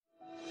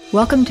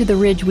Welcome to the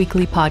Ridge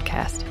Weekly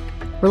Podcast.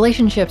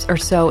 Relationships are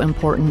so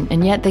important,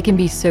 and yet they can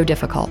be so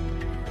difficult.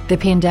 The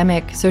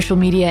pandemic, social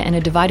media, and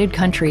a divided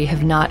country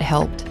have not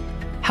helped.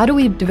 How do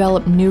we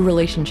develop new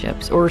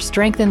relationships or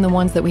strengthen the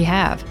ones that we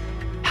have?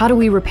 How do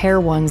we repair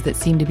ones that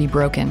seem to be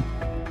broken?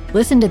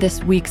 Listen to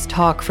this week's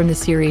talk from the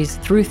series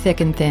Through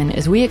Thick and Thin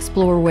as we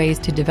explore ways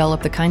to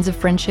develop the kinds of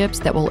friendships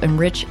that will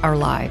enrich our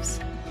lives.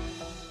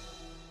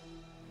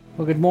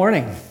 Well, good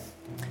morning.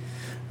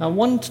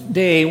 One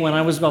day when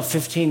I was about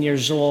 15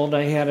 years old,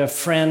 I had a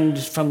friend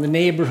from the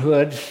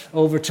neighborhood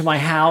over to my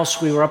house.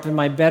 We were up in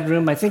my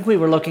bedroom. I think we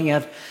were looking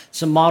at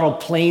some model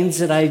planes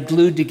that I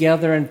glued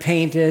together and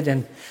painted.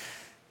 And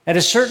at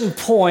a certain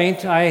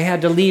point, I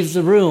had to leave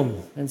the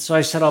room. And so I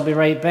said, I'll be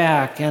right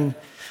back. And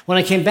when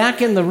I came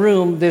back in the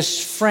room,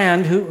 this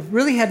friend, who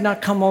really had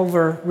not come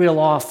over real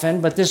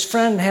often, but this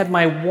friend had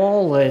my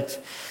wallet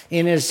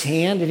in his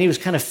hand, and he was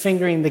kind of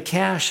fingering the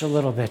cash a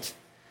little bit.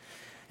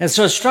 And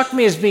so it struck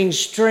me as being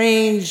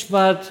strange,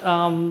 but,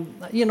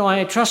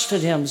 I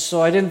trusted him,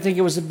 so I didn't think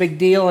it was a big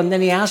deal. And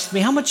then he asked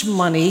me, how much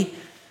money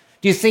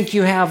do you think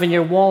you have in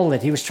your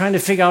wallet? He was trying to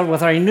figure out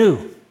whether I knew.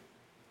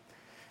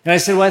 And I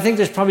said, well, I think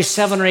there's probably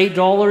 $7 or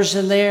 $8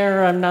 in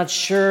there. I'm not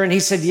sure. And he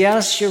said,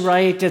 yes, you're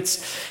right. It's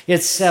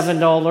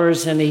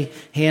 $7. And he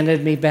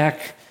handed me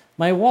back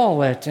my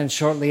wallet. And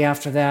shortly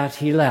after that,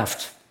 he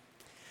left.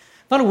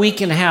 About a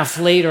week and a half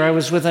later, I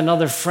was with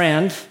another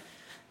friend,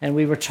 and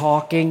we were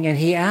talking, and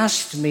he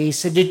asked me, he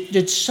said,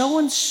 did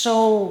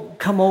so-and-so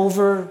come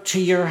over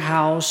to your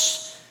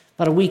house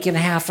about a week and a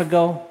half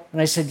ago? And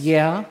I said,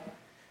 yeah.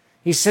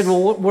 He said,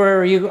 well,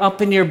 were you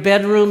up in your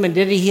bedroom, and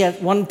did he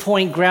at one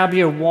point grab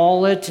your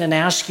wallet and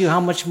ask you how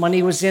much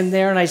money was in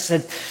there? And I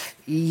said,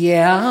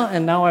 yeah,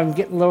 and now I'm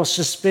getting a little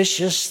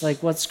suspicious,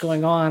 like what's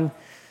going on?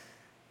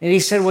 And he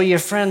said, well, your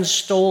friend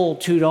stole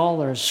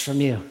 $2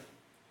 from you.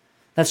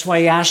 That's why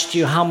he asked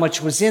you how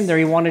much was in there.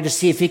 He wanted to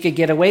see if he could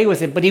get away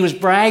with it, but he was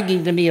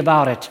bragging to me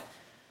about it.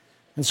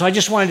 And so I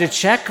just wanted to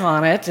check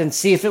on it and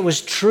see if it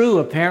was true.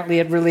 Apparently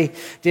it really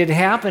did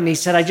happen. He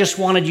said, I just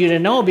wanted you to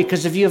know,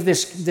 because if you have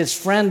this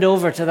friend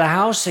over to the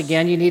house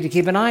again, you need to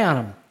keep an eye on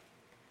him.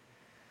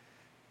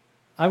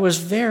 I was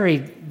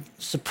very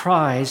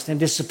surprised and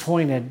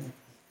disappointed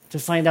to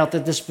find out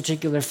that this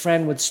particular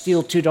friend would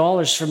steal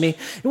 $2 from me.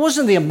 It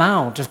wasn't the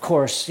amount, of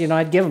course.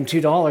 I'd give him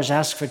 $2,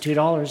 ask for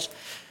 $2.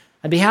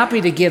 I'd be happy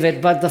to give it,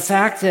 but the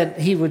fact that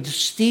he would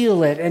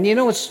steal it, and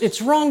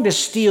it's wrong to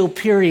steal,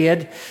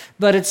 period,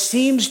 but it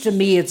seems to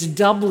me it's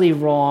doubly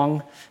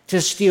wrong to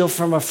steal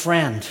from a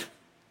friend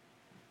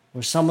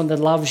or someone that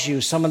loves you,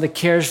 someone that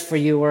cares for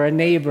you, or a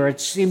neighbor. It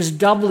seems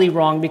doubly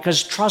wrong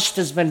because trust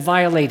has been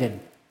violated.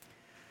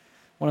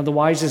 One of the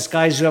wisest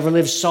guys who ever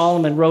lived,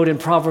 Solomon, wrote in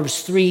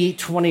Proverbs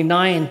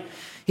 3:29,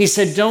 he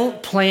said,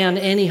 don't plan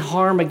any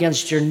harm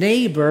against your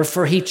neighbor,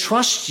 for he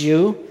trusts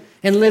you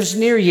and lives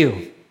near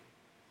you.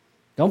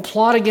 Don't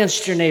plot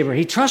against your neighbor.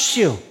 He trusts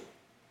you,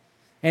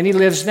 and he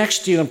lives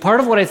next to you. And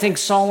part of what I think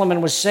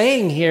Solomon was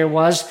saying here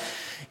was,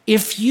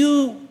 if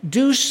you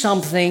do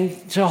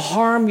something to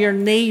harm your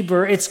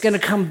neighbor, it's going to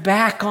come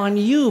back on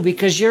you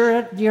because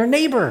you're your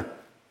neighbor.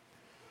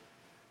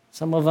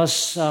 Some of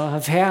us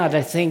have had,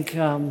 I think,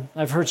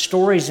 I've heard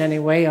stories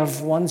anyway,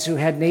 of ones who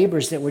had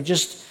neighbors that were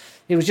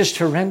it was just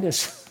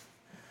horrendous.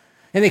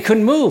 And they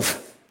couldn't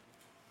move.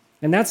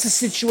 And that's the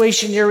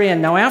situation you're in.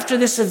 Now, after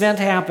this event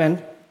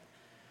happened,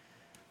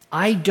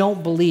 I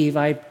don't believe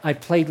I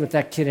played with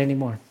that kid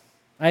anymore.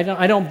 I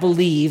don't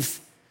believe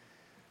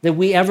that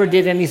we ever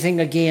did anything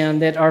again,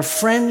 that our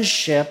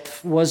friendship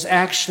was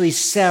actually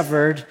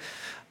severed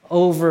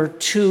over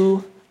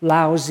 $2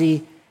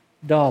 lousy.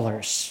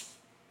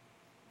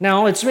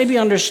 Now, it's maybe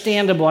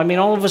understandable. I mean,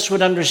 all of us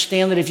would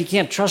understand that if you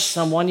can't trust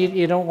someone,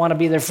 you don't want to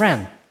be their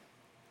friend.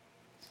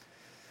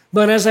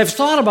 But as I've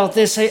thought about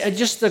this,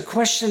 just the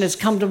question has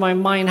come to my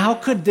mind, how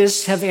could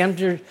this have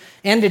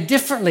ended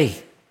differently?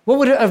 What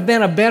would have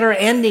been a better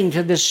ending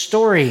to this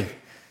story?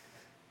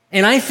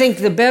 And I think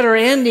the better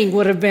ending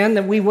would have been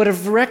that we would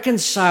have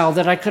reconciled,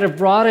 that I could have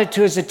brought it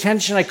to his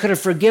attention, I could have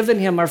forgiven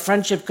him, our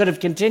friendship could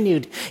have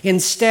continued.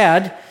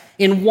 Instead,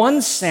 in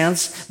one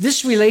sense,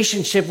 this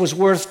relationship was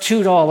worth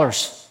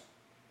 $2.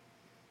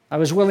 I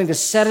was willing to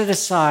set it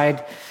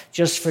aside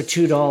just for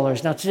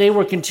 $2. Now, today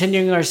we're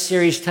continuing our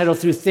series titled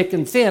Through Thick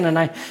and Thin, and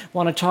I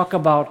want to talk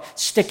about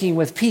sticking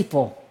with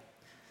people,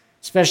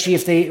 especially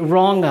if they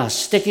wrong us,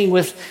 sticking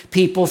with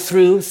people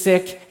through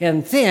thick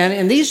and thin.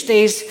 And these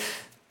days,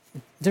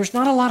 there's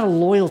not a lot of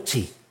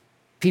loyalty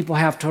people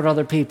have toward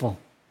other people.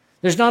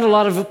 There's not a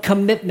lot of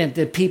commitment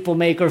that people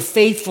make or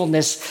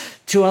faithfulness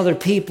to other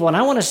people. And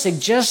I want to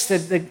suggest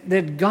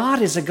that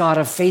God is a God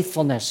of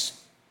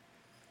faithfulness.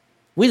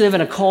 We live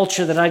in a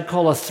culture that I'd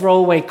call a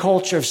throwaway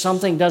culture. If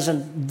something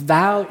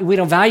we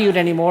don't value it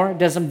anymore, it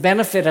doesn't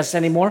benefit us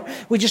anymore,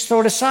 we just throw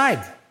it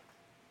aside.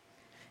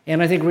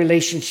 And I think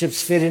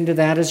relationships fit into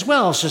that as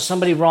well. So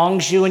somebody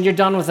wrongs you and you're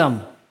done with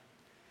them.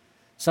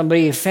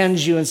 Somebody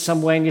offends you in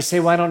some way and you say,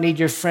 well, I don't need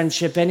your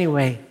friendship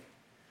anyway.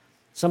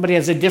 Somebody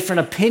has a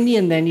different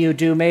opinion than you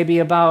do, maybe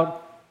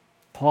about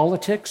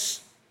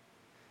politics,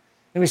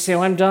 And we say,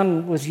 well, I'm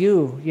done with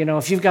you.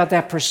 If you've got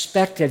that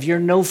perspective, you're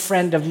no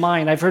friend of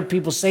mine. I've heard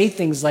people say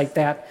things like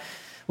that.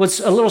 What's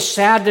a little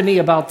sad to me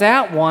about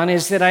that one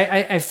is that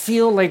I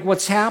feel like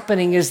what's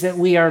happening is that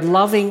we are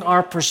loving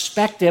our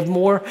perspective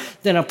more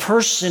than a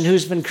person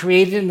who's been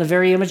created in the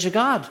very image of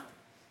God.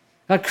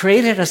 God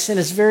created us in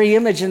His very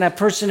image, and that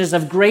person is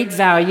of great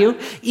value,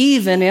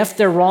 even if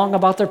they're wrong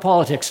about their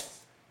politics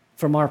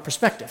from our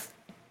perspective.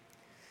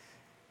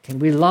 Can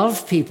we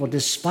love people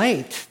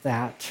despite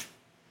that?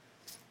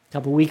 A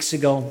couple weeks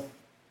ago,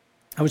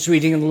 I was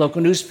reading in the local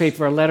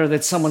newspaper a letter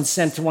that someone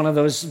sent to one of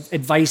those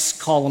advice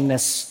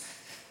columnists.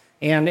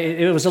 And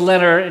it was a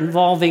letter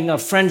involving a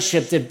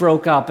friendship that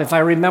broke up. If I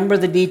remember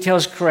the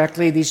details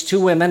correctly, these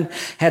two women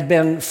had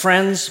been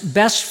friends,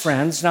 best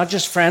friends, not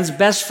just friends,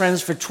 best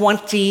friends for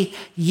 20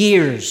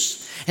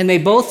 years. And they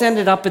both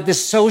ended up at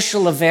this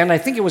social event. I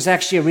think it was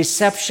actually a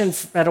reception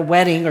at a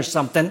wedding or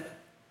something.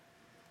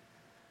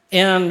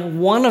 And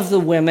one of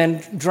the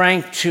women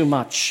drank too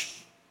much.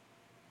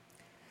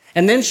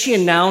 And then she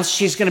announced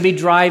she's going to be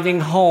driving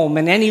home.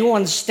 And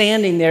anyone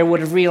standing there would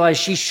have realized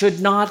she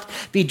should not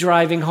be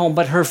driving home.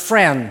 But her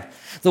friend,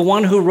 the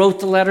one who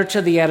wrote the letter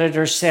to the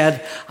editor,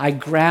 said, I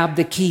grabbed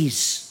the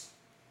keys.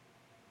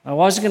 I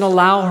wasn't going to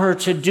allow her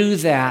to do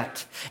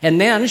that.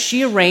 And then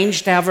she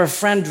arranged to have her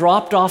friend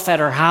dropped off at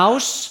her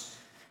house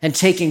and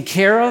taken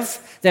care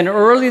of. Then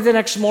early the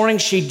next morning,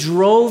 she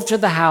drove to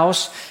the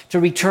house to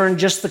return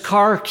just the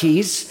car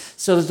keys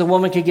so that the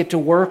woman could get to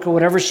work or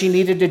whatever she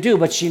needed to do.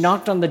 But she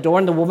knocked on the door,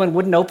 and the woman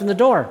wouldn't open the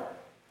door.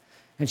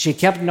 And she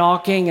kept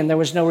knocking, and there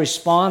was no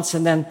response.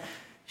 And then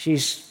she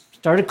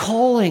started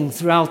calling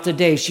throughout the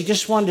day. She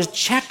just wanted to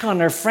check on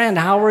her friend.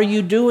 How are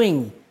you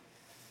doing?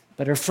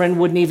 But her friend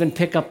wouldn't even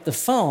pick up the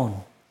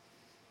phone.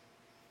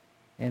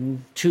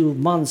 And 2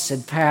 months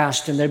had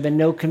passed, and there had been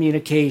no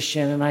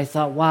communication. And I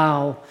thought,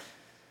 wow.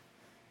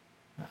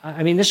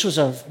 I mean,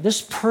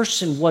 this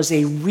person was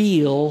a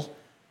real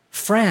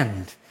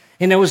friend.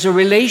 And it was a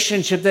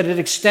relationship that had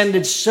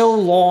extended so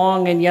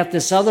long, and yet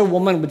this other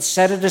woman would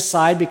set it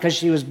aside because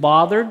she was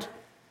bothered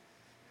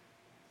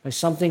by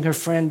something her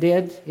friend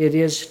did. It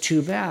is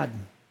too bad.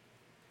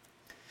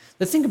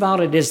 The thing about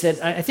it is that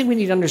I think we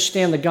need to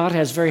understand that God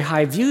has very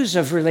high views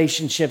of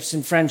relationships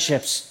and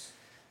friendships.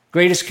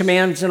 Greatest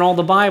commands in all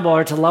the Bible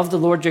are to love the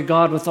Lord your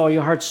God with all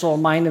your heart, soul,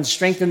 mind, and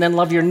strength, and then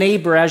love your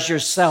neighbor as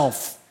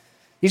yourself.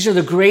 These are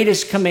the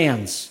greatest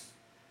commands.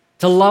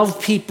 To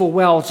love people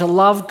well, to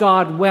love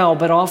God well,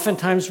 but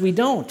oftentimes we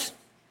don't.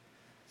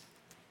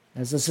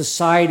 As a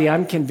society,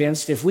 I'm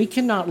convinced if we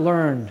cannot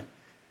learn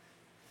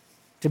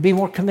to be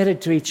more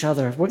committed to each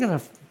other, we're going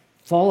to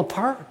fall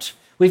apart.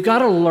 We've got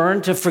to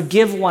learn to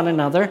forgive one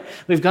another.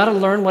 We've got to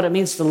learn what it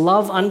means to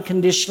love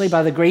unconditionally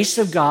by the grace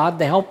of God,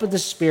 the help of the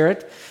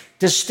Spirit,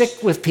 to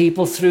stick with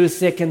people through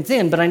thick and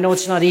thin. But I know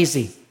it's not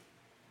easy.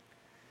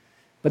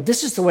 But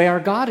this is the way our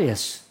God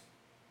is.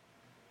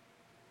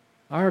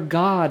 Our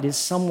God is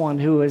someone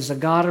who is a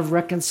God of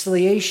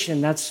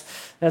reconciliation. That's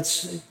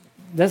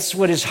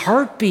what His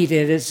heartbeat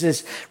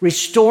is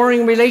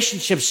restoring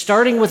relationships,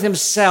 starting with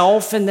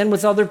Himself and then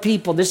with other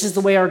people. This is the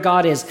way our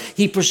God is.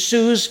 He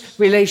pursues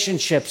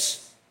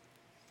relationships,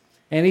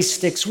 and He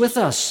sticks with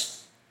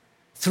us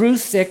through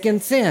thick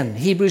and thin.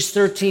 Hebrews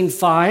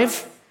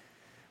 13:5,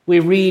 we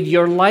read,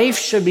 your life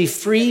should be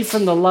free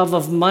from the love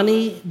of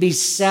money. Be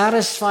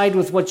satisfied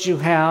with what you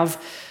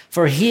have.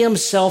 For He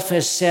Himself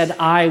has said,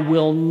 I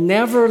will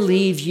never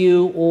leave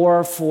you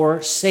or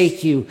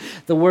forsake you.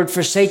 The word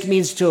forsake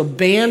means to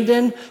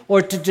abandon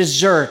or to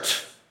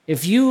desert.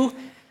 If you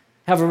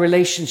have a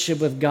relationship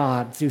with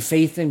God through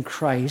faith in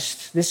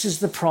Christ, this is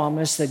the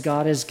promise that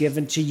God has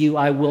given to you.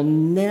 I will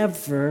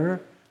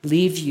never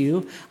leave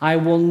you. I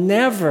will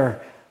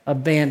never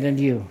abandon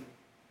you.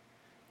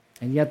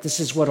 And yet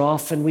this is what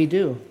often we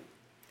do.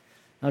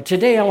 Now,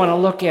 today I want to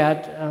look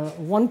at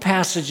one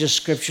passage of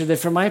Scripture that,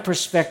 from my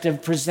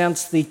perspective,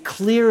 presents the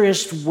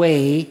clearest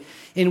way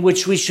in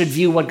which we should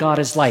view what God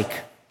is like.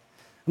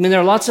 I mean, there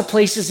are lots of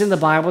places in the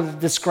Bible that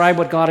describe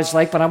what God is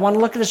like, but I want to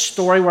look at a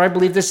story where I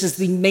believe this is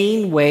the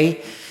main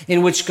way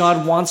in which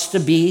God wants to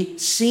be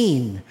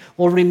seen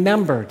or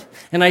remembered.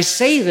 And I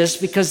say this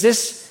because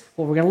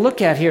what we're going to look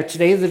at here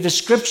today, the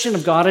description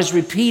of God is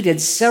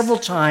repeated several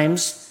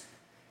times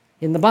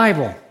in the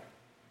Bible.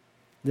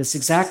 This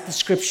exact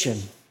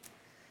description.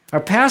 Our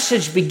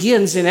passage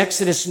begins in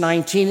Exodus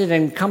 19. It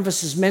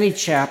encompasses many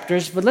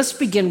chapters, but let's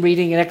begin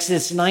reading in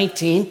Exodus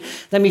 19.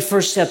 Let me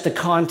first set the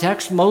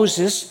context.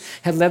 Moses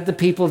had led the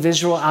people of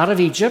Israel out of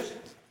Egypt,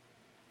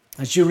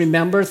 as you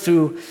remember,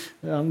 through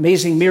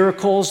amazing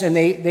miracles, and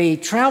they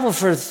traveled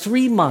for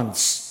 3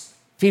 months,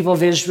 people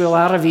of Israel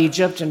out of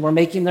Egypt, and were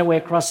making their way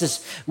across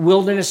this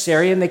wilderness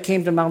area, and they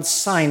came to Mount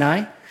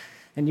Sinai,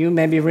 and you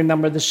maybe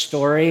remember the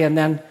story, and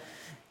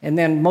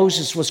then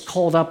Moses was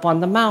called up on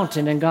the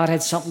mountain, and God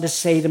had something to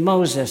say to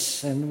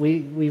Moses. And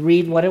we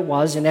read what it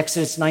was in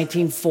Exodus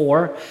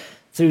 19:4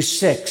 through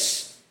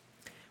 6,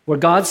 where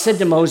God said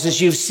to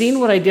Moses, you've seen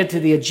what I did to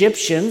the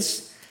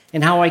Egyptians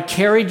and how I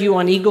carried you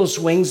on eagle's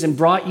wings and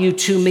brought you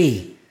to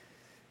me.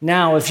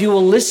 Now, if you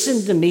will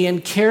listen to me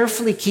and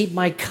carefully keep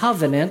my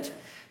covenant,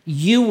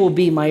 you will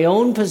be my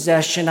own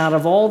possession out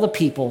of all the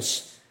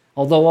peoples,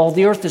 although all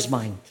the earth is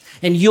mine.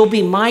 And you'll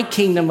be my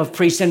kingdom of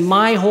priests and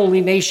my holy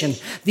nation.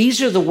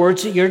 These are the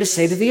words that you're to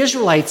say to the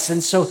Israelites.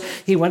 And so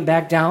he went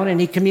back down and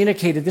he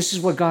communicated, this is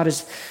what God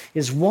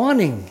is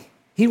wanting.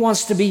 He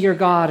wants to be your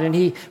God, and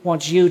he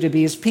wants you to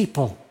be his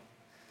people.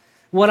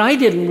 What I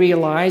didn't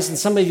realize, and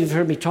some of you have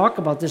heard me talk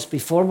about this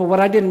before, but what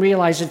I didn't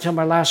realize until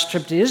my last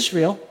trip to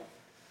Israel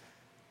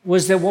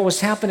was that what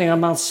was happening on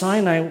Mount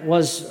Sinai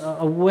was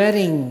a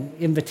wedding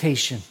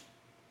invitation.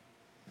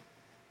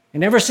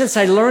 And ever since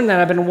I learned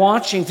that, I've been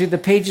watching through the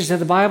pages of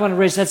the Bible and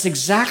realized that's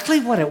exactly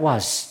what it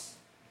was.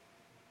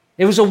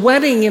 It was a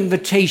wedding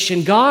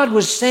invitation. God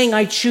was saying,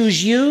 I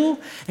choose you,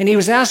 and he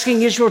was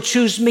asking Israel,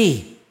 choose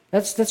me.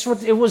 That's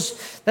what it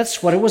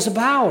was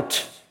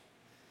about.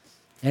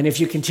 And if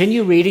you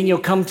continue reading, you'll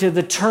come to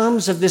the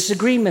terms of this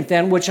agreement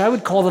then, which I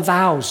would call the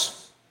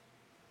vows.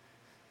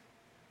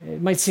 It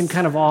might seem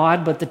kind of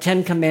odd, but the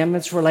 10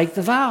 Commandments were like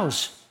the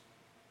vows.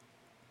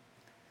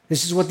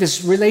 This is what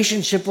this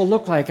relationship will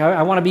look like.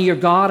 I want to be your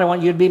God. I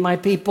want you to be my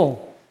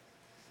people.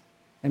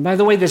 And by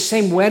the way, the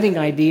same wedding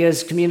idea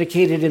is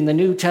communicated in the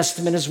New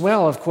Testament as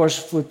well, of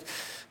course,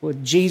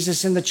 with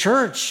Jesus in the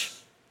church.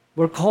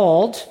 We're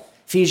called,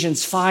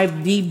 Ephesians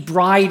 5, the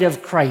bride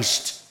of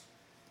Christ.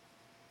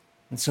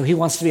 And so he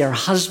wants to be our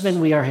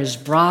husband. We are his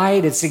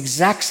bride. It's the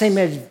exact same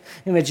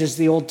image as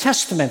the Old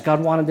Testament.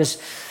 God wanted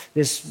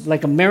this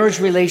like a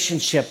marriage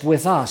relationship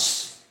with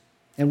us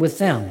and with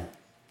them.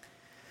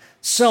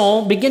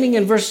 So, beginning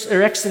in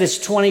Exodus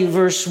 20,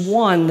 verse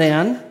 1,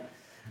 then,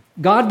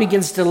 God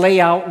begins to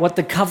lay out what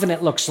the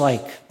covenant looks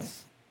like.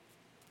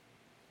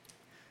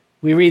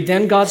 We read,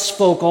 then God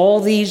spoke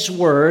all these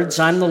words,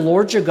 I'm the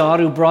Lord your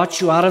God who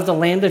brought you out of the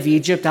land of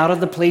Egypt, out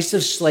of the place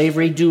of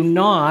slavery. Do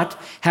not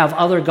have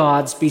other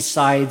gods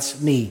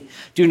besides me.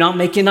 Do not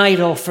make an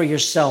idol for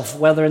yourself,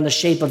 whether in the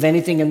shape of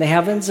anything in the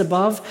heavens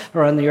above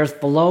or on the earth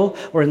below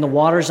or in the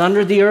waters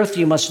under the earth.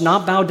 You must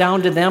not bow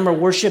down to them or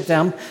worship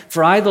them,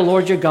 for I, the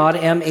Lord your God,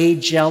 am a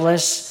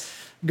jealous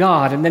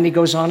God. And then he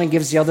goes on and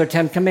gives the other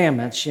 10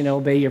 commandments.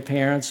 Obey your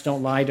parents,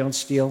 don't lie, don't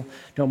steal,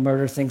 don't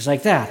murder, things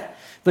like that.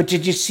 But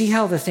did you see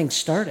how the thing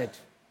started?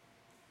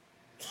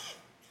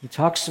 He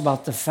talks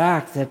about the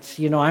fact that,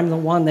 I'm the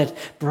one that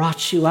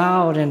brought you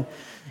out, and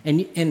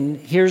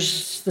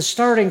here's the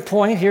starting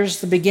point.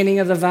 Here's the beginning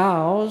of the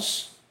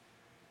vows.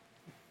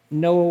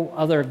 No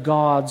other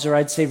gods, or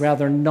I'd say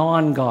rather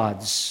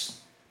non-gods,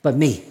 but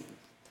me.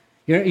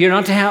 You're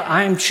not to have,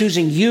 I'm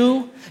choosing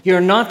you. You're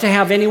not to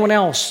have anyone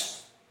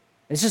else.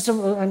 It's just,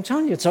 I'm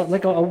telling you, it's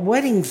like a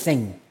wedding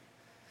thing.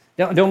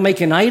 Don't make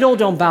an idol.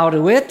 Don't bow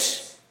to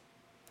it.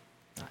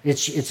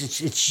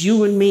 It's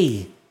you and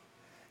me.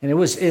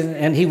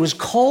 And he was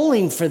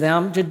calling for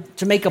them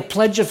to make a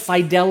pledge of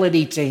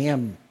fidelity to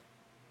him.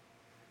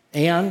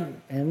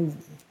 And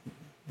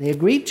they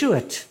agreed to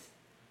it.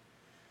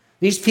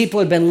 These people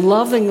had been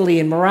lovingly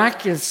and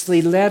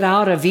miraculously led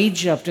out of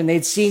Egypt, and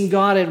they'd seen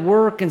God at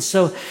work, and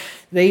so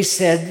they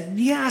said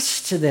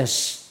yes to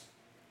this.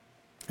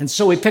 And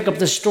so we pick up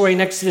the story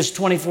in Exodus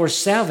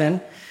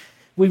 24:7.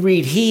 We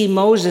read, he,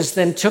 Moses,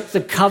 then took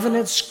the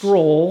covenant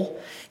scroll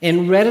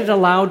and read it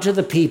aloud to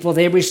the people.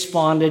 They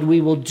responded,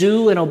 we will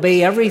do and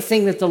obey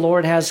everything that the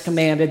Lord has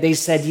commanded. They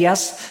said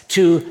yes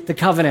to the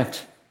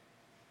covenant.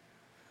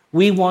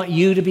 We want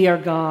you to be our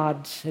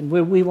God, and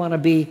we want to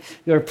be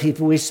your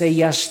people. We say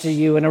yes to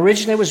you. And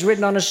originally it was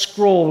written on a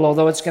scroll,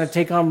 although it's going to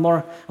take on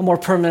a more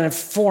permanent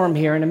form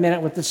here in a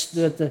minute with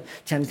the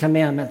 10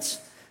 Commandments,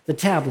 the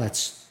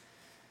tablets.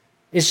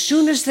 As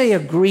soon as they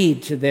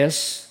agreed to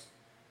this,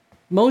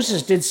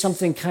 Moses did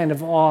something kind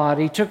of odd.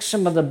 He took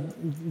some of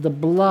the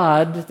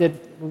blood that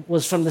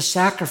was from the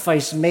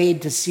sacrifice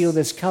made to seal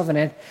this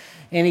covenant,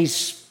 and he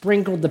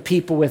sprinkled the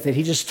people with it.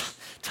 He just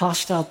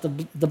tossed out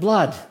the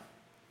blood.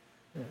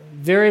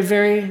 Very,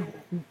 very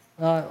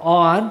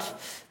odd,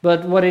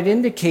 but what it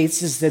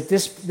indicates is that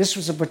this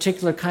was a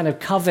particular kind of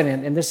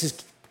covenant, and this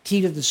is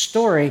key to the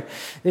story.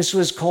 This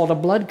was called a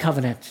blood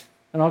covenant.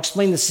 And I'll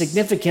explain the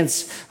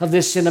significance of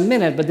this in a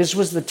minute, but this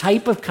was the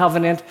type of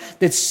covenant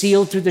that's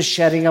sealed through the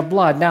shedding of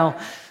blood. Now,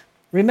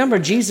 remember,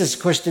 Jesus,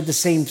 of course, did the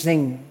same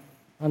thing.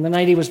 On the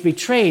night he was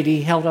betrayed,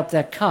 he held up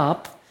that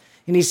cup,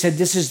 and he said,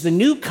 this is the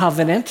new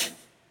covenant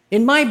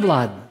in my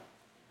blood.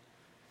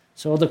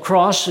 So the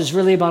cross is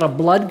really about a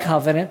blood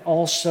covenant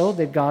also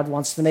that God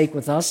wants to make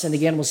with us. And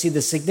again, we'll see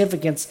the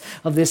significance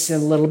of this in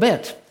a little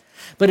bit.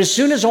 But as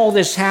soon as all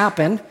this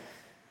happened,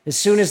 as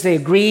soon as they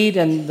agreed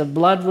and the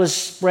blood was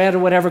spread or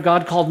whatever,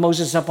 God called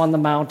Moses up on the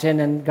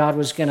mountain, and God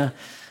was going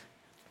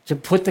to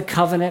put the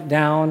covenant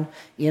down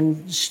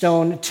in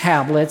stone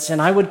tablets.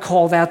 And I would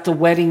call that the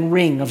wedding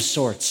ring of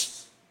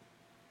sorts.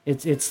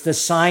 It's the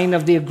sign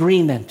of the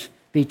agreement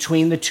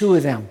between the two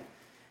of them.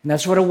 And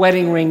that's what a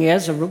wedding ring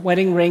is. A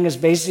wedding ring is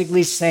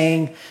basically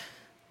saying,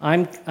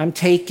 I'm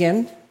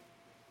taken.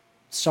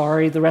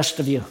 Sorry, the rest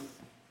of you.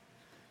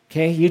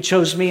 Okay, you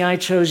chose me, I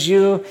chose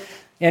you.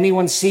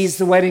 anyone sees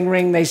the wedding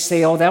ring, they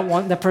say, oh,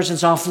 that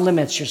person's off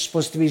limits. You're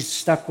supposed to be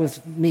stuck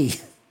with me.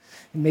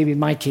 Maybe in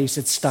my case,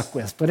 it's stuck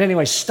with. But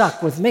anyway,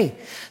 stuck with me,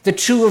 the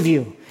two of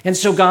you. And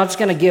so God's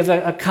going to give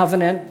a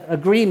covenant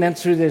agreement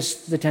through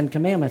the Ten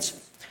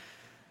Commandments.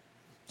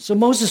 So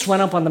Moses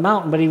went up on the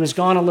mountain, but he was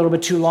gone a little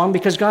bit too long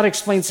because God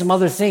explained some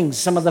other things,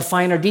 some of the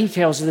finer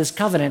details of this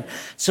covenant.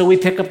 So we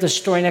pick up the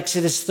story in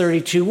Exodus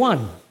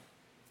 32:1.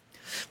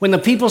 When the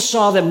people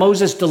saw that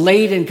Moses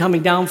delayed in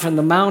coming down from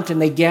the mountain,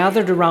 they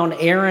gathered around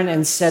Aaron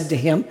and said to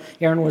him,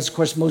 Aaron was, of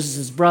course,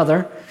 Moses'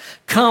 brother,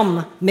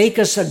 come, make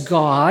us a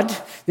god.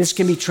 This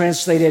can be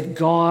translated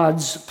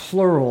gods,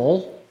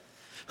 plural,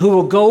 who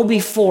will go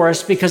before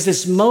us, because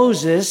this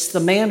Moses, the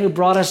man who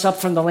brought us up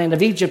from the land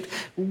of Egypt,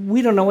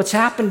 we don't know what's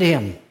happened to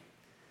him.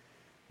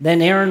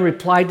 Then Aaron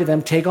replied to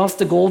them, take off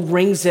the gold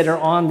rings that are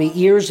on the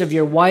ears of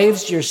your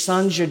wives, your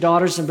sons, your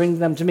daughters, and bring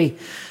them to me.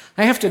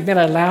 I have to admit,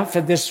 I laugh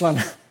at this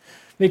one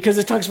because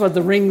it talks about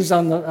the rings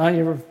on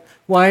your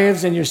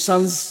wives and your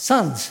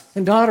sons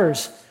and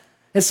daughters.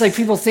 It's like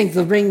people think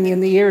the ring in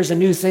the ear is a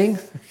new thing.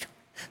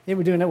 They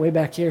were doing it way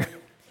back here,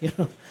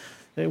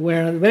 But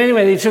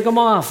anyway, they took them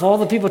off. All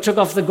the people took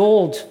off the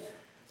gold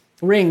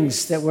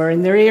rings that were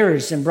in their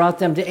ears and brought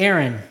them to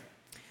Aaron.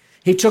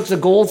 He took the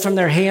gold from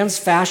their hands,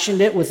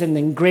 fashioned it with an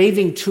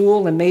engraving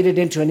tool, and made it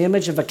into an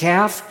image of a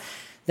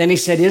calf. Then he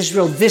said,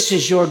 Israel, this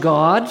is your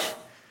God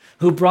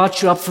who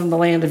brought you up from the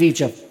land of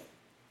Egypt.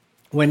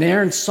 When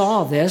Aaron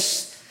saw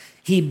this,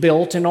 he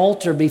built an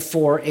altar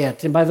before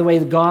it. And by the way,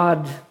 the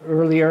God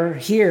earlier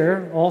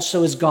here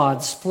also is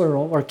gods,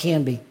 plural, or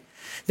can be.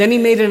 Then he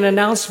made an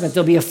announcement.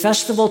 There'll be a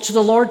festival to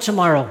the Lord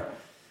tomorrow.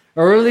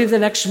 Early the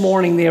next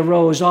morning, they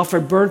arose,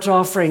 offered burnt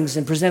offerings,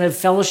 and presented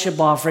fellowship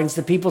offerings.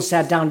 The people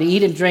sat down to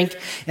eat and drink,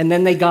 and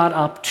then they got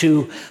up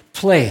to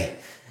play.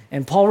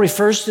 And Paul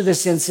refers to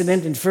this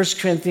incident in 1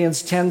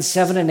 Corinthians 10,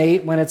 7 and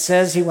 8, when it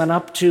says they went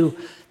up to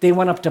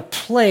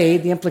play.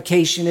 The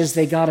implication is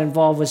they got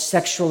involved with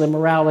sexual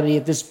immorality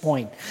at this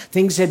point.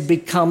 Things had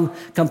become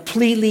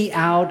completely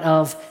out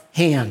of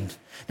hand.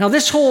 Now,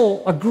 this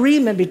whole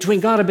agreement between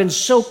God had been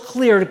so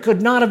clear, it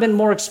could not have been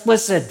more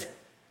explicit.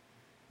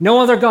 No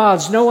other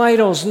gods, no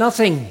idols,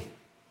 nothing.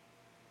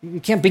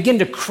 You can't begin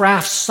to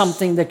craft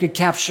something that could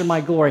capture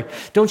my glory.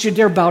 Don't you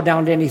dare bow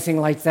down to anything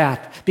like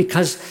that,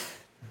 because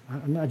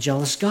I'm a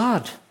jealous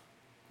God.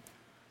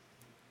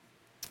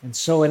 And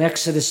so in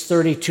Exodus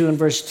 32 and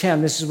verse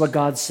 10, this is what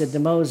God said to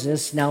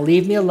Moses, now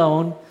leave me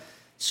alone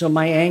so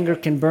my anger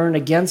can burn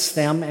against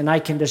them and I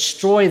can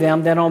destroy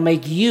them. Then I'll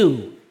make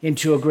you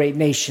into a great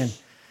nation.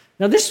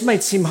 Now, this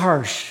might seem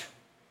harsh.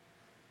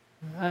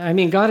 I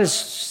mean, God is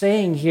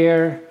saying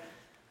here,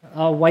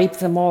 I'll wipe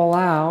them all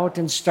out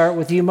and start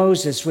with you,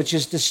 Moses, which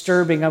is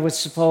disturbing, I would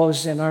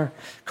suppose, in our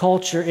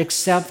culture,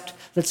 except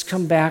let's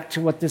come back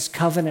to what this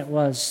covenant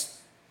was.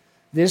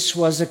 This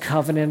was a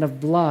covenant of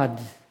blood.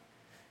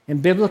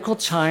 In biblical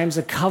times,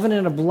 a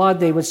covenant of blood,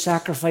 they would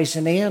sacrifice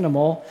an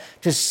animal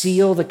to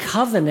seal the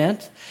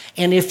covenant,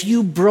 and if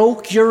you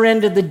broke your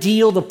end of the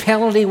deal, the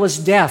penalty was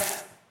death.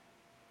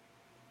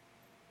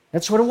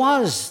 That's what it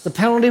was. The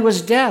penalty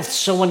was death.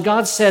 So when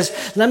God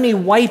says, let me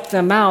wipe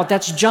them out,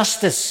 that's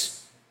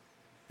justice.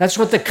 That's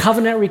what the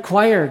covenant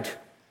required.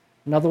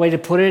 Another way to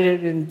put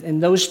it, in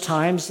those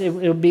times, it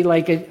would be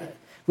like,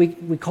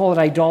 we call it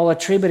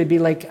idolatry, but it'd be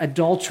like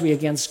adultery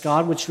against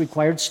God, which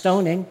required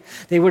stoning.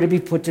 They were to be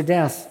put to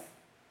death.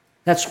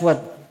 That's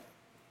what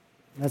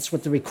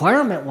the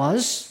requirement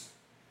was.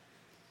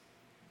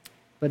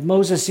 But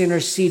Moses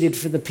interceded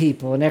for the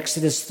people. In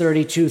Exodus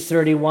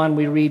 32:31,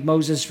 we read,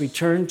 Moses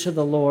returned to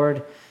the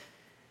Lord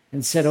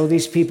and said, oh,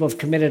 these people have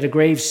committed a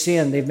grave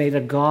sin. They've made a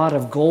god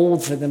of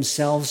gold for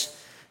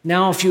themselves.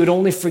 Now, if you would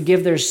only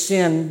forgive their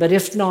sin, but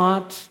if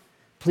not,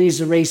 please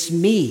erase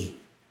me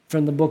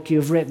from the book you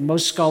have written.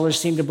 Most scholars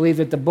seem to believe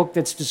that the book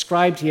that's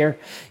described here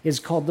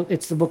is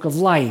it's the book of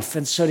life.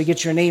 And so to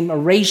get your name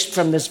erased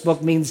from this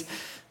book means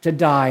to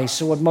die.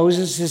 So what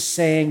Moses is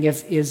saying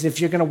is if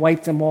you're going to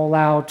wipe them all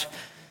out,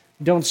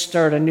 don't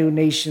start a new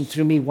nation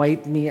through me,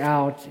 wipe me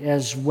out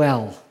as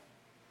well.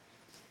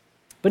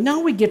 But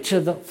now we get to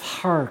the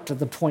heart of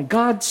the point.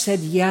 God said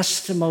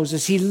yes to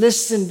Moses. He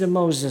listened to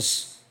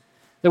Moses.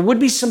 There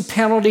would be some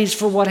penalties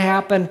for what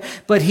happened,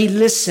 but he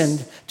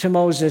listened to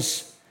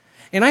Moses.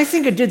 And I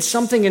think it did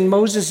something in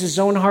Moses'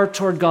 own heart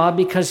toward God,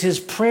 because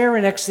his prayer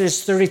in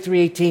Exodus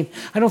 33:18,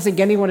 I don't think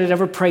anyone had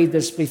ever prayed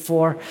this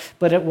before,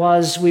 but it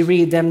was, we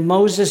read, then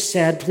Moses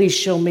said, please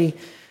show me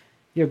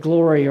your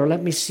glory, or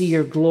let me see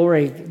your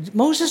glory.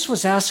 Moses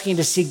was asking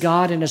to see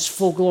God in his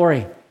full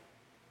glory.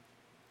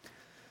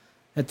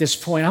 At this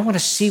point, I want to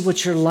see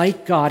what you're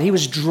like, God. He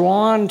was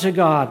drawn to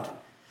God.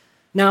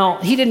 Now,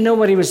 he didn't know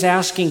what he was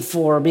asking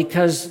for,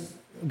 because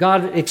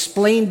God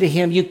explained to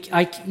him,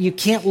 you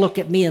can't look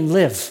at me and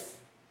live.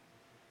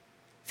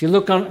 If you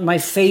look on my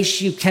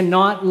face, you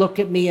cannot look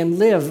at me and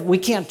live. We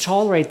can't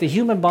tolerate. The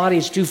human body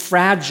is too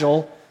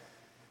fragile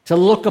to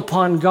look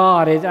upon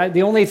God.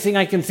 The only thing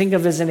I can think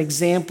of as an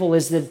example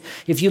is that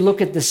if you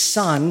look at the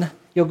sun,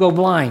 you'll go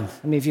blind.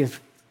 I mean, if you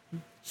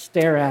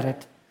stare at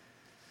it.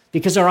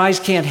 because our eyes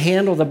can't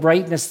handle the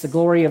brightness, the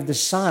glory of the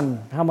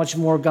sun. How much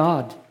more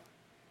God?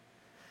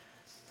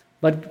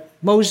 But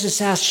Moses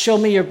asked, show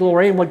me your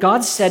glory. And what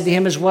God said to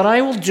him is, what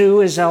I will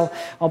do is I'll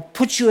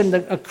put you in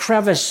a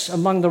crevice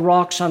among the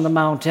rocks on the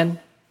mountain,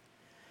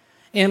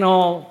 and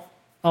I'll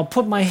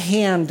put my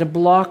hand to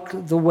block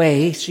the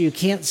way so you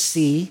can't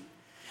see,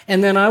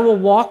 and then I will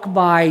walk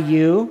by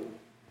you,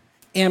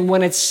 and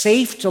when it's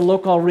safe to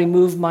look, I'll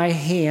remove my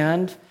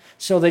hand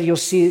so that you'll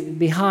see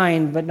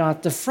behind but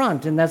not the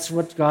front. And that's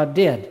what God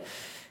did.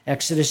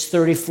 Exodus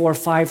 34,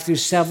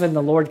 5-7,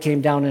 the Lord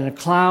came down in a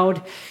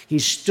cloud. He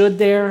stood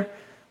there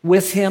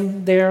with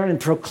him there and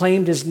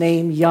proclaimed his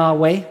name,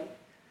 Yahweh,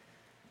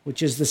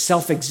 which is the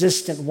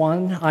self-existent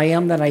one, I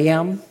am that I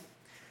am.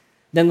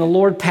 Then the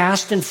Lord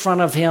passed in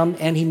front of him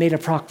and he made a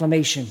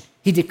proclamation.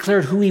 He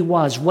declared who he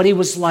was, what he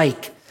was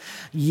like.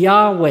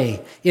 Yahweh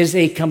is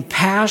a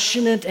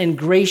compassionate and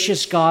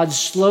gracious God,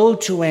 slow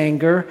to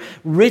anger,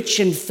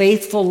 rich in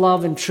faithful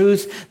love and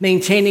truth,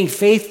 maintaining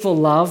faithful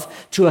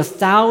love to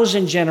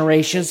 1,000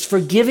 generations,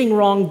 forgiving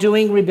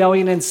wrongdoing,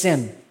 rebellion, and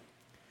sin.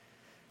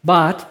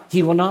 But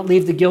he will not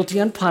leave the guilty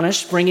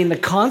unpunished, bringing the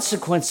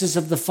consequences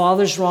of the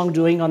father's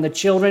wrongdoing on the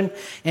children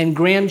and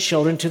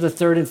grandchildren to the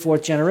 3rd and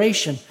 4th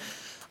generation.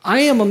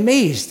 I am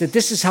amazed that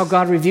this is how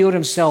God revealed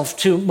himself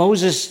to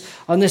Moses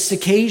on this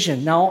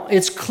occasion. Now,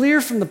 it's clear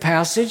from the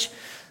passage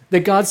that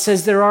God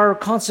says there are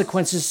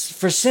consequences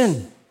for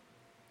sin.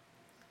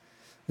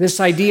 This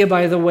idea,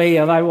 by the way,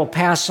 of I will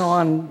pass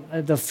on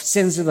the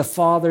sins of the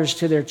fathers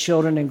to their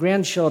children and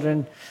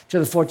grandchildren to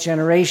the 4th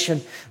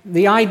generation.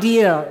 The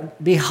idea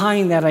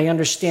behind that, I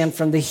understand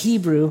from the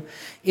Hebrew,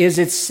 is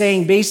it's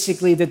saying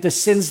basically that the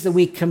sins that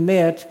we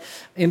commit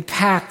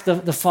impact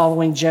the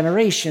following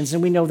generations,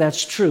 and we know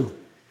that's true.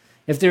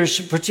 If there's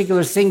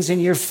particular things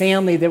in your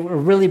family that were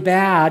really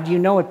bad, you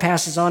know it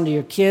passes on to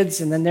your kids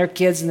and then their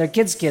kids and their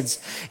kids' kids.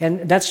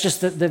 And that's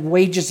just the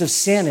wages of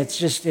sin. It's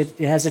just, it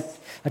has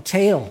a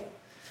tail.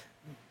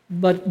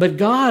 But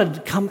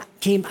God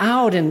came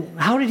out, and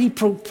how did he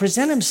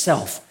present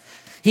himself?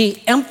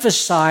 He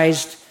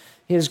emphasized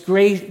his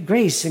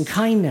grace and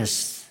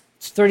kindness.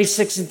 It's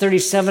 36 and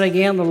 37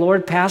 again. The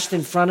Lord passed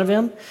in front of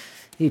him.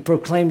 He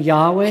proclaimed,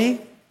 Yahweh,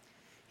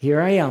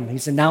 here I am.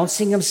 He's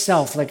announcing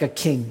himself like a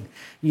king.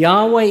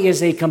 Yahweh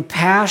is a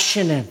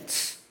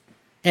compassionate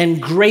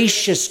and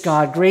gracious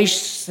God.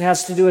 Grace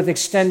has to do with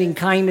extending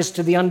kindness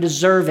to the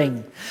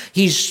undeserving.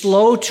 He's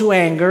slow to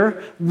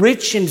anger,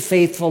 rich in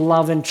faithful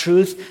love and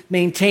truth,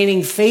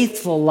 maintaining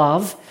faithful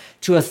love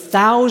to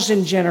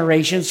 1,000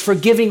 generations,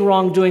 forgiving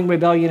wrongdoing,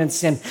 rebellion, and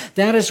sin.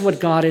 That is what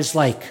God is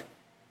like.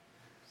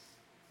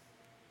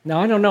 Now,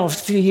 I don't know, a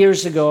few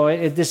years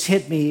ago, this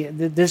hit me.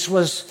 This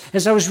was,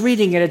 as I was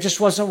reading it, it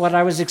just wasn't what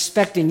I was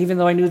expecting, even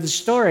though I knew the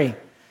story.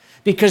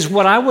 Because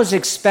what I was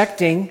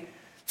expecting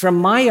from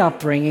my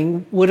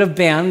upbringing would have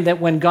been that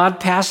when God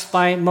passed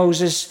by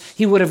Moses,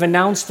 he would have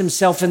announced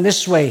himself in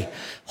this way: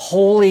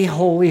 Holy,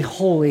 holy,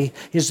 holy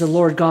is the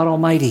Lord God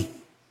Almighty.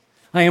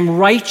 I am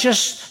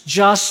righteous,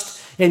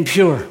 just, and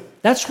pure.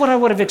 That's what I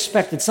would have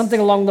expected, something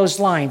along those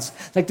lines,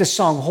 like the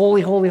song,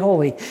 Holy, holy,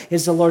 holy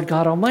is the Lord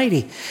God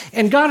Almighty.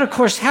 And God, of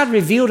course, had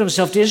revealed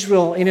himself to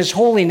Israel in his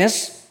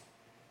holiness.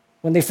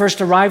 When they first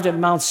arrived at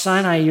Mount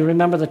Sinai, you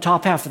remember the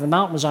top half of the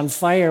mountain was on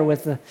fire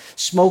with the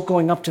smoke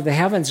going up to the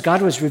heavens.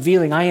 God was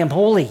revealing, I am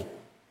holy.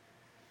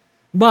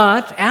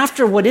 But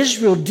after what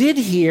Israel did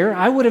here,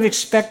 I would have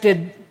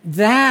expected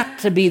that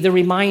to be the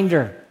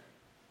reminder.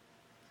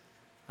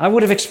 I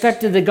would have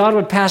expected that God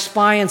would pass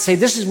by and say,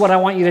 this is what I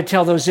want you to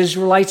tell those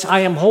Israelites. I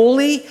am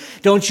holy.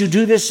 Don't you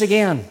do this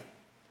again.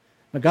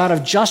 The God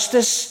of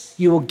justice,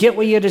 you will get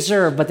what you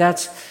deserve. But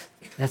that's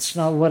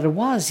not what it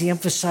was. He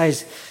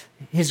emphasized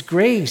his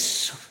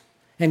grace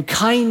and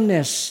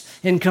kindness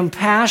and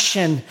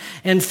compassion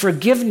and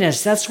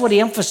forgiveness. That's what he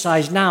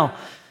emphasized. Now,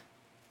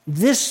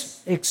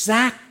 this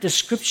exact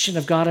description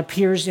of God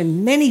appears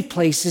in many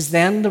places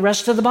than the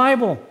rest of the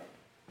Bible.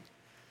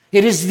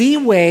 It is the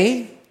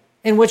way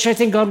in which I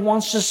think God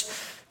wants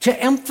us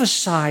to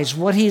emphasize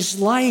what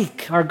he's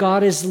like. Our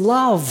God is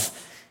love.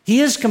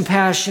 He is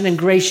compassionate and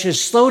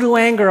gracious, slow to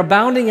anger,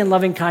 abounding in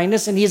loving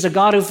kindness, and he is a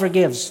God who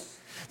forgives.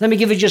 Let me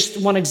give you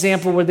just one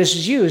example where this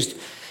is used.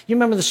 You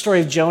remember the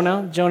story of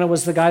Jonah? Jonah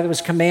was the guy that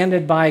was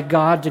commanded by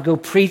God to go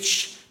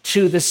preach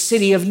to the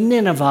city of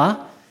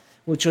Nineveh,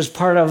 which was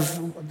part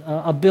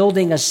of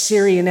building a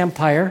Syrian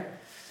empire.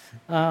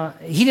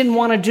 He didn't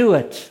want to do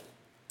it.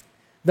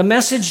 The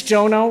message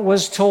Jonah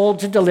was told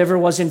to deliver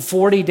was, in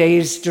 40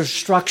 days,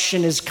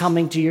 destruction is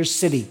coming to your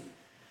city.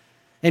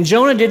 And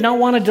Jonah did not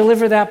want to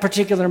deliver that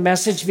particular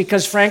message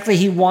because, frankly,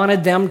 he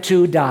wanted them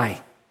to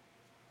die.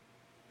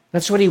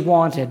 That's what he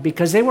wanted,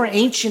 because they were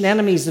ancient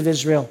enemies of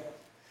Israel,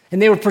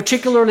 and they were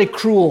particularly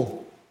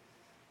cruel.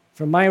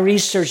 From my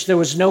research, there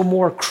was no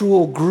more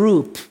cruel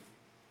group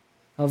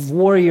of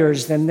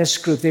warriors than this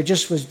group. They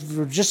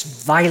were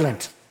just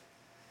violent.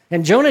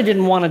 And Jonah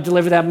didn't want to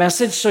deliver that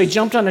message, so he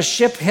jumped on a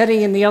ship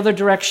heading in the other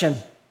direction.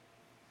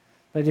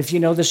 But if you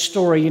know the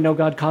story, you know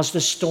God caused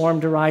a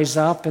storm to rise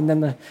up, and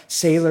then the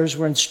sailors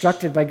were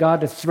instructed by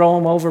God to throw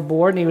him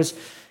overboard, and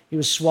He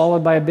was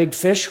swallowed by a big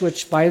fish,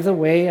 which, by the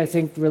way, I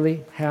think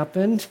really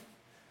happened.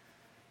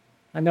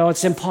 I know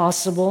it's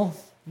impossible,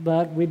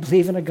 but we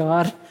believe in a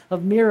God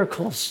of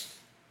miracles.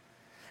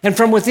 And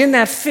from within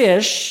that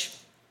fish,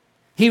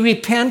 he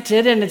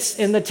repented, and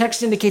the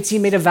text indicates he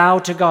made a vow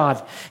to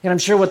God. And I'm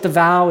sure what the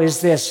vow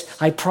is this: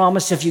 I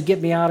promise if you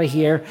get me out of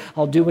here,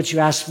 I'll do what you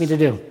asked me to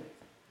do.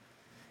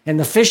 And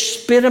the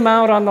fish spit him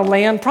out on the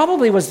land.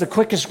 Probably was the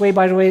quickest way,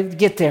 by the way, to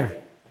get there.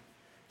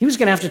 He was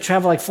going to have to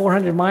travel like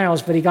 400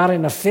 miles, but he got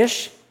in a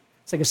fish.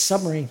 It's like a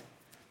submarine.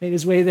 Made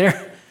his way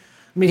there.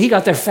 I mean, he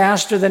got there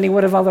faster than he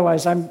would have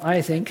otherwise,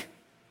 I think.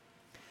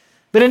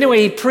 But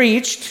anyway, he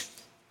preached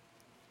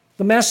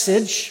the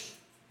message,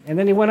 and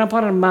then he went up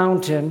on a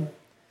mountain,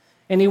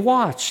 and he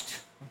watched.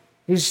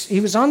 He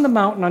was on the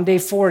mountain on day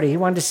 40. He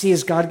wanted to see,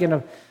 is God going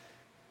to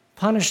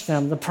punish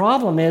them? The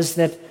problem is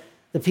that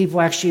the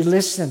people actually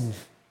listened,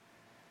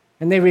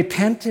 and they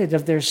repented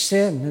of their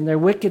sin and their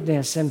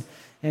wickedness,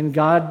 and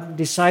God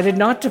decided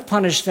not to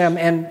punish them,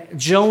 and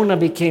Jonah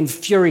became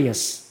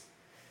furious.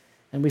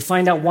 And we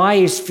find out why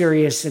he's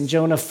furious in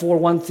Jonah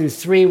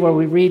 4:1-3, where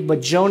we read,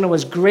 but Jonah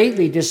was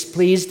greatly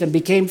displeased and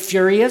became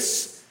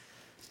furious.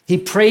 He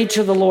prayed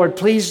to the Lord,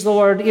 please,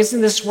 Lord, isn't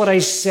this what I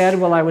said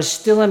while I was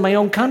still in my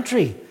own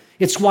country?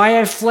 It's why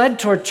I fled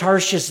toward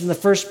Tarshish in the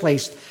first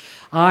place.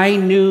 I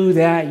knew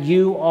that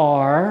you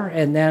are,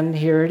 and then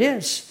here it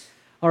is,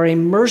 are a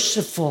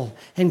merciful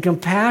and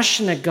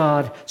compassionate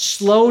God,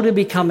 slow to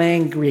become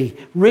angry,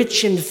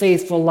 rich in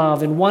faithful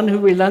love, and one who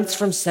relents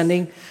from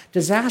sending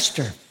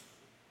disaster.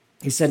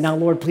 He said, now,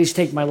 Lord, please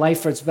take my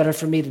life, for it's better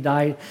for me to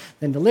die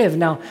than to live.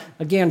 Now,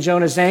 again,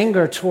 Jonah's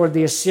anger toward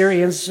the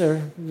Assyrians,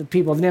 or the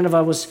people of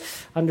Nineveh, was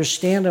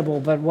understandable,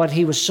 but what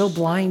he was so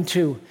blind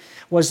to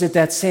was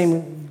that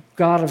same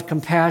God of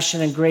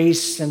compassion and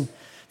grace and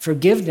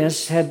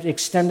forgiveness had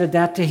extended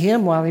that to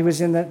him while he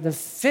was in the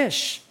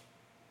fish.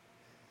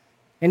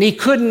 And he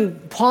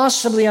couldn't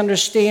possibly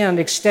understand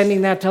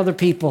extending that to other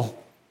people.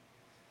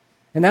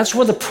 And that's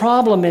where the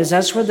problem is.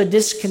 That's where the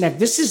disconnect.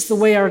 This is the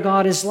way our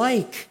God is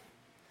like.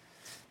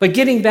 But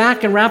getting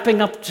back and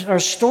wrapping up our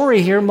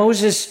story here,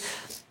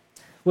 Moses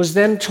was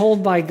then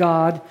told by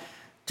God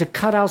to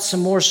cut out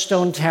some more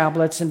stone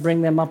tablets and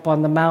bring them up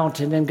on the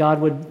mountain, and God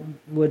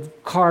would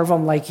carve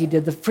them like he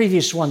did the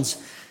previous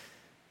ones.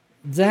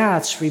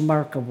 That's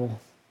remarkable.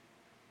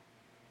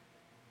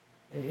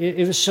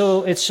 It's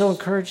so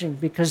encouraging,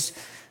 because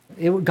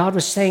God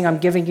was saying, I'm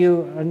giving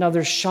you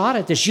another shot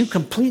at this. You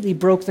completely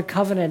broke the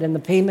covenant, and the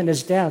payment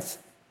is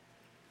death.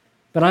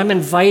 But I'm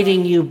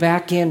inviting you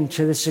back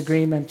into this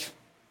agreement,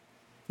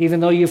 even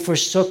though you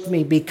forsook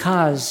me,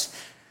 because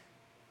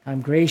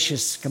I'm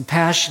gracious,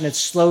 compassionate,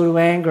 slow to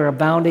anger,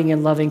 abounding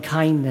in loving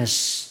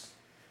kindness.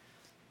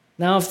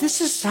 Now, if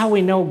this is how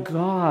we know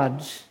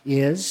God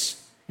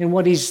is and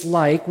what he's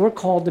like, we're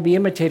called to be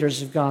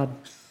imitators of God.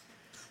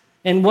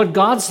 And what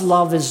God's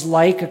love is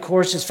like, of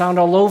course, is found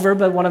all over,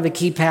 but one of the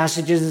key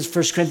passages is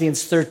 1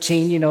 Corinthians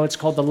 13. You know, it's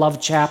called the love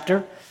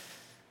chapter.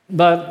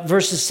 But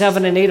verses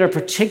 7 and 8 are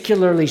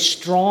particularly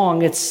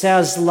strong. It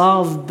says,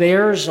 love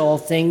bears all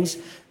things,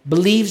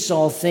 believes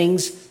all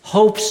things,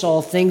 hopes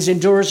all things,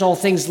 endures all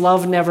things.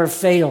 Love never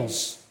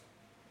fails.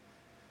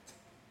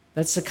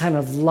 That's the kind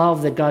of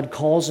love that God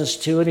calls us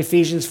to. In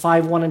Ephesians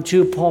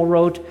 5:1-2, Paul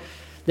wrote,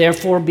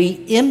 therefore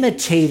be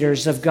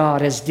imitators of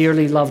God as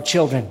dearly loved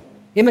children.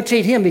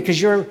 Imitate him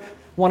because you're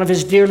one of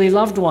his dearly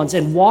loved ones,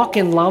 and walk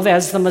in love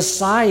as the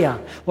Messiah,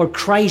 or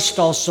Christ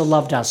also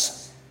loved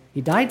us.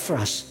 He died for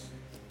us.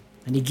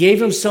 And he gave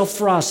himself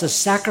for us, a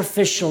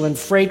sacrificial and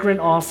fragrant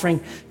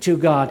offering to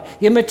God.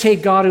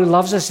 Imitate God who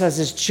loves us as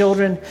his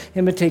children.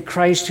 Imitate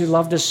Christ who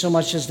loved us so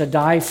much as to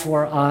die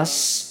for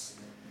us.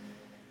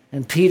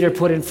 And Peter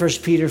put in 1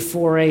 Peter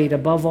 4:8,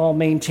 above all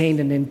maintain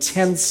an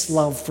intense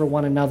love for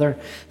one another,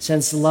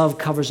 since love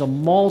covers a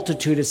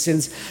multitude of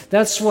sins.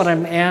 That's what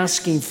I'm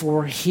asking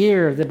for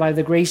here, that by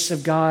the grace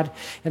of God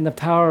and the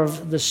power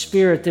of the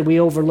Spirit, that we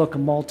overlook a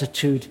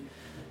multitude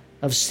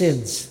of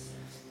sins.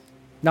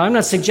 Now, I'm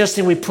not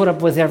suggesting we put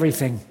up with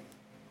everything.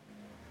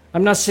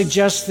 I'm not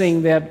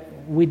suggesting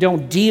that we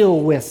don't deal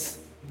with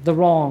the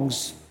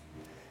wrongs.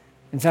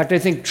 In fact, I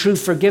think true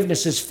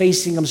forgiveness is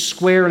facing them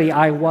squarely.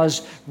 I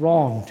was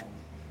wronged.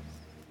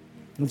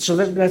 And so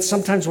that's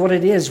sometimes what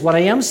it is. What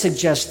I am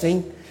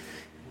suggesting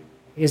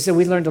is that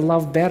we learn to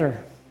love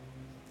better.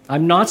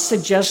 I'm not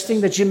suggesting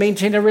that you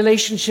maintain a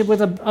relationship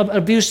with an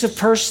abusive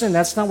person.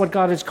 That's not what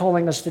God is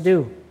calling us to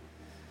do.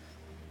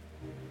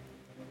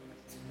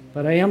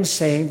 But I am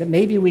saying that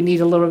maybe we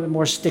need a little bit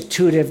more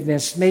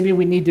stick-to-itiveness. Maybe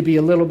we need to be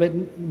a little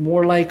bit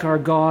more like our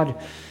God,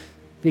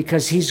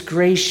 because he's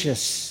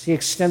gracious. He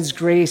extends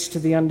grace to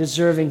the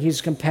undeserving.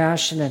 He's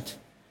compassionate.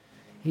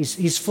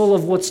 He's full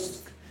of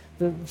what's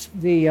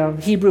the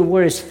Hebrew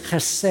word is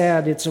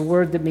chesed. It's a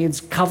word that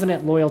means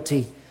covenant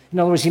loyalty. In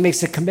other words, he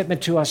makes a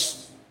commitment to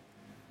us.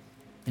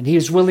 And he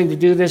was willing to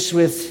do this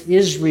with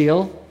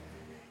Israel,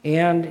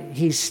 and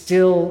he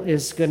still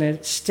is going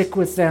to stick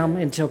with them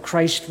until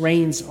Christ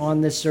reigns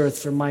on this earth,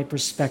 from my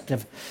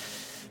perspective.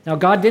 Now,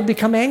 God did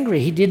become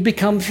angry. He did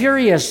become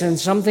furious, and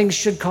some things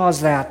should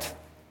cause that.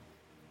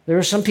 There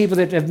are some people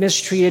that have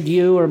mistreated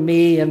you or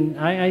me, and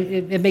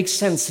it makes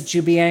sense that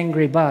you be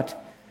angry, but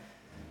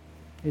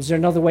is there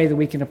another way that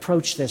we can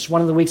approach this? One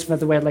of the weeks, by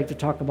the way, I'd like to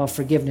talk about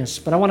forgiveness.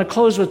 But I want to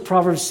close with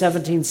Proverbs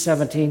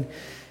 17:17,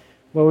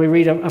 where we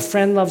read, a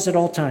friend loves at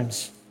all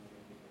times.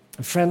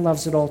 A friend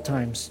loves at all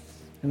times,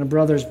 and a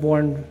brother is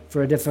born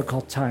for a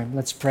difficult time.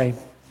 Let's pray.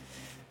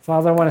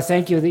 Father, I want to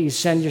thank you that you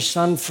send your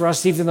Son for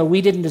us, even though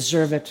we didn't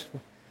deserve it.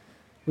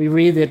 We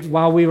read that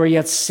while we were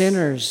yet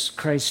sinners,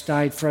 Christ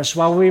died for us.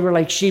 While we were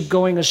like sheep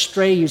going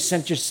astray, you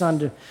sent your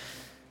Son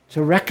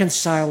to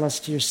reconcile us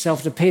to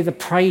yourself, to pay the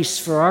price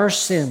for our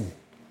sin,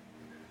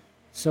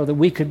 so that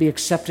we could be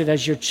accepted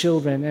as your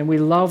children. And we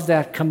love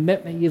that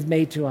commitment you've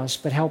made to us,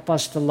 but help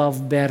us to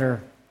love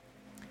better,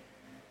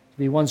 to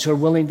be ones who are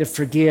willing to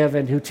forgive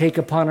and who take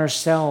upon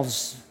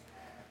ourselves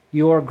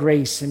your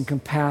grace and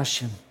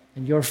compassion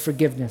and your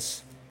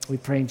forgiveness. We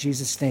pray in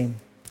Jesus' name.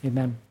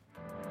 Amen.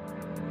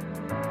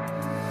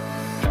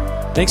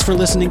 Thanks for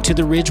listening to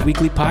the Ridge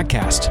Weekly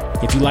Podcast.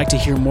 If you'd like to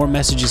hear more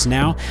messages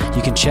now,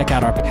 you can check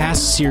out our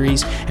past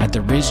series at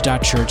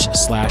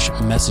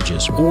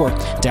theridge.church/messages or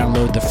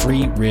download the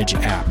free Ridge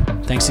app.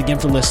 Thanks again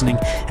for listening,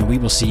 and we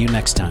will see you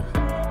next time.